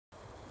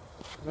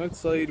I'm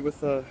outside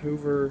with a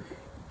Hoover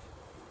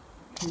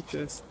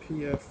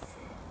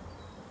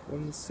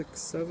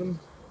hspf167.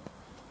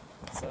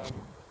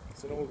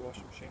 It's an old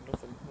washing machine,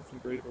 nothing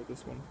great about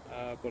this one,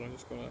 but I'm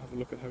just going to have a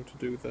look at how to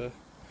do the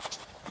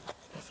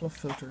fluff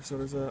filter. So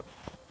there's a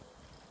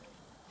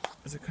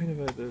kind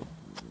of the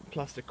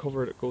plastic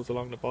cover that goes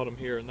along the bottom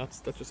here, and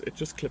it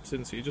just clips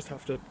in, so you just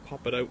have to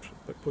pop it out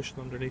by pushing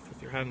underneath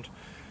with your hand.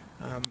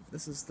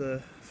 This is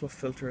the fluff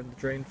filter and the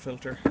drain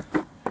filter.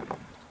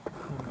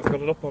 I've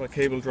got it up on a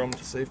cable drum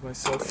to save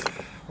myself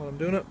while I'm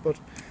doing it, but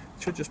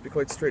it should just be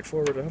quite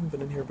straightforward. I haven't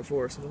been in here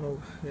before, so I don't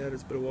know. Yeah,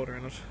 there's a bit of water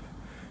in it.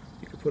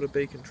 You could put a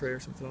baking tray or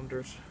something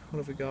under it. What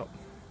have we got?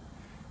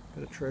 A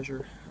bit of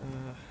treasure.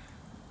 Little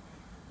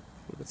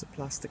bits of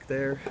plastic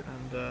there,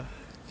 and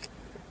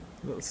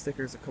little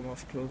stickers that come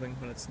off clothing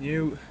when it's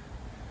new.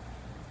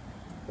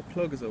 The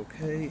plug is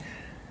okay.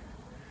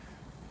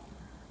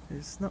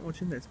 There's not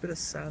much in there. It's a bit of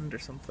sand or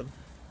something.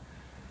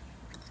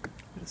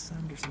 In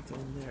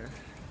there.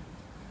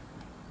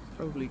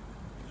 Probably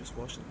just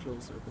washing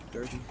clothes, they're a bit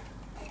dirty.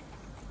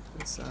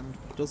 The sand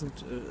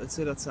doesn't. I'd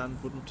say that sand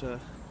wouldn't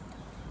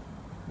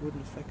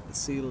affect the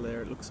seal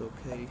there. It looks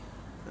okay.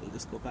 It'll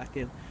just go back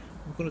in.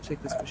 I'm going to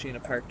take this machine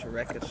apart to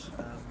wreck it.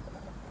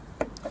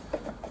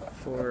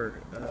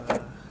 For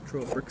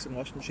throwing bricks in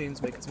washing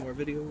machines, making some more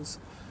videos.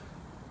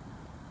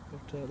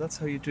 But that's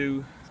how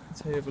you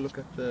have a look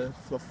at the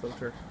fluff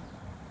filter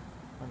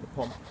and the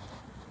pump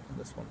on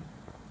this one.